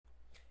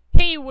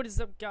Hey, what is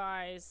up,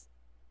 guys?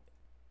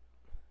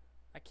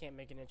 I can't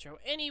make an intro.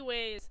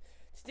 Anyways,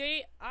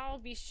 today I'll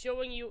be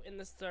showing you in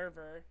the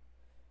server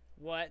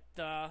what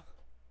the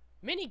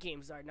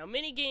minigames are. Now,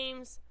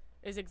 minigames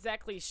is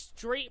exactly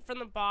straight from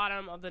the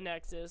bottom of the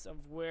nexus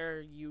of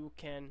where you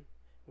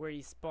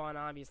spawn,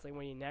 obviously,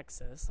 when you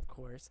nexus, of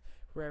course,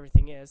 where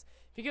everything is.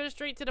 If you go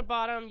straight to the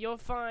bottom, you'll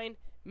find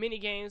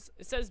minigames.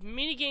 It says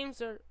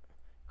minigames are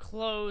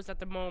closed at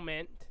the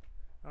moment.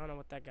 I don't know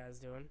what that guy's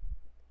doing.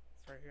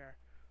 It's right here.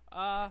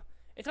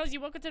 It tells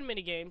you welcome to the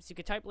minigames. You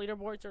can type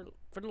leaderboards or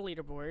for the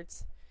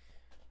leaderboards.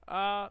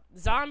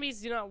 Zombies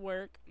do not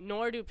work,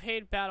 nor do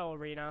paid battle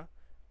arena,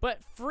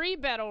 but free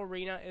battle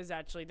arena is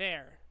actually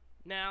there.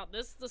 Now,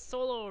 this is the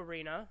solo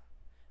arena.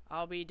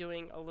 I'll be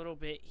doing a little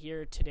bit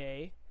here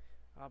today.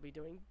 I'll be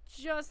doing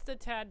just a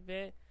tad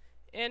bit.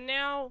 And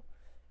now,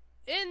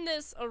 in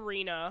this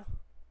arena,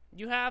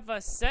 you have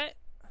a set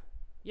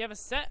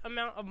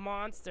amount of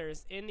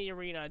monsters in the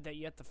arena that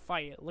you have to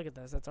fight. Look at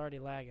this, that's already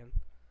lagging.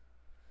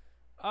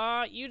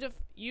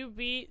 You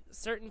beat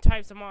certain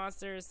types of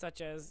monsters, such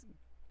as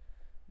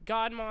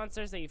god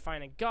monsters that you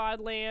find in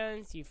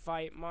Godlands. You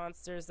fight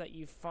monsters that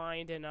you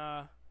find in,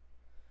 I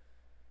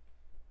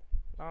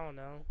don't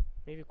know,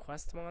 maybe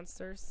quest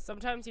monsters.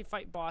 Sometimes you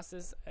fight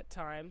bosses at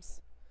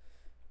times.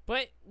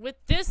 But with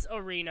this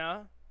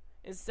arena,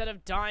 instead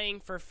of dying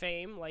for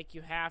fame, like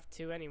you have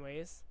to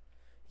anyways,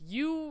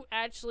 you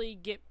actually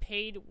get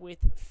paid with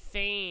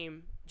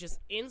fame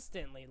just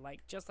instantly,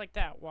 just like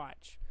that.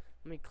 Watch.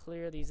 Let me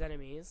clear these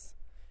enemies.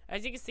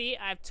 As you can see,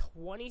 I have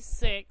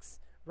 26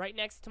 right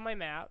next to my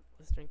map.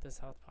 Let's drink this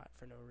health pot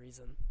for no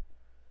reason.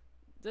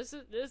 This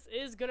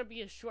is gonna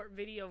be a short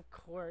video, of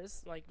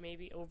course, like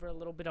maybe over a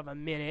little bit of a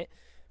minute,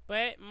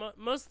 but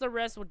most of the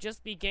rest will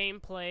just be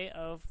gameplay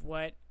of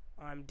what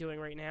I'm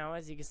doing right now.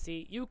 As you can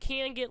see, you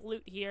can get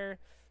loot here.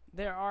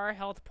 There are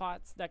health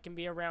pots that can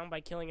be around by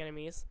killing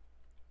enemies.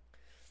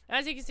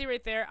 As you can see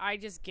right there, I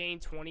just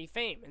gained 20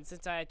 fame. And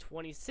since I had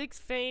 26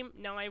 fame,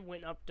 now I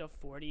went up to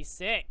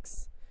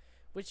 46.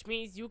 Which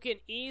means you can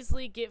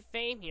easily get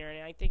fame here.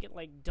 And I think it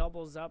like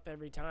doubles up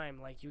every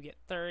time. Like you get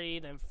 30,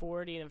 then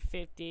 40, then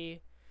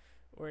 50.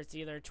 Or it's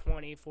either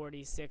 20,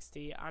 40,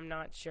 60. I'm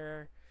not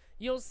sure.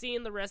 You'll see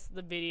in the rest of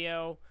the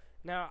video.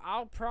 Now,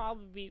 I'll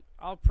probably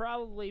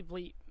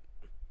be...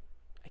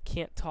 I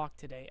can't talk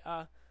today.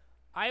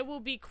 I will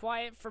be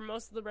quiet for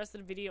most of the rest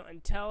of the video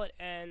until it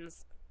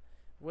ends,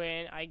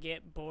 when I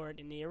get bored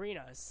in the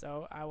arena.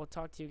 So I will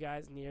talk to you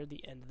guys near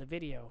the end of the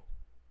video.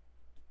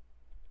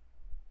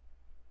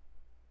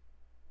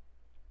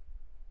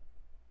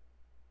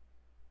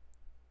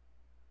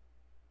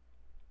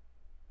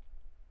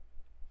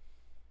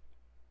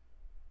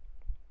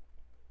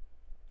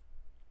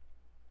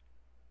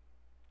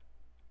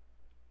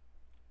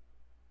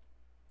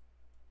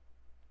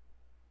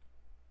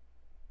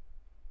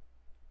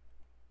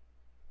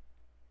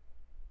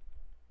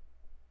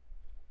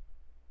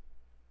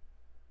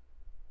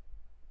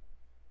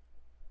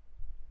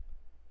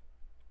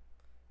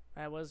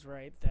 I was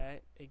right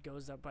that it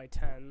goes up by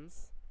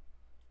tens.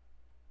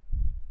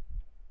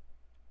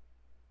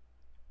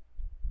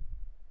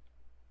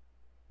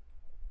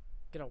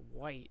 Get a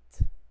white.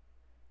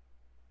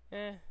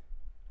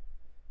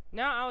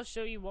 Now I'll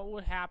show you what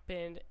would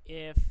happen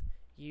if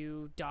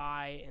you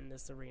die in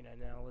this arena.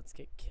 Now let's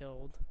get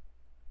killed.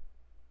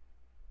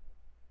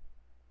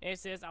 And it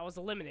says I was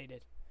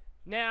eliminated.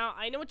 Now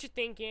I know what you're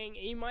thinking.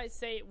 You might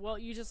say, well,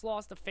 you just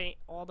lost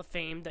all the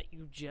fame that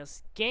you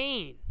just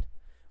gained.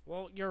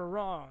 Well, you're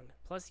wrong.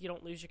 Plus, you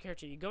don't lose your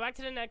character. You go back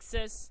to the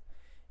Nexus,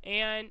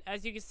 and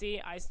as you can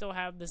see, I still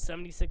have the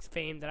 76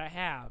 fame that I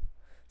have.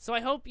 So I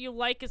hope you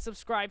like and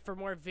subscribe for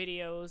more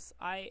videos.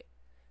 I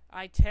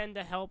tend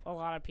to help a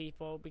lot of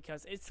people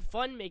because it's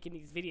fun making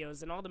these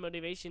videos and all the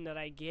motivation that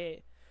I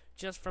get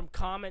just from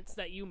comments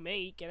that you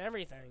make and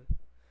everything.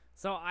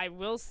 So I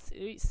will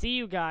see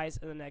you guys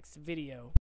in the next video.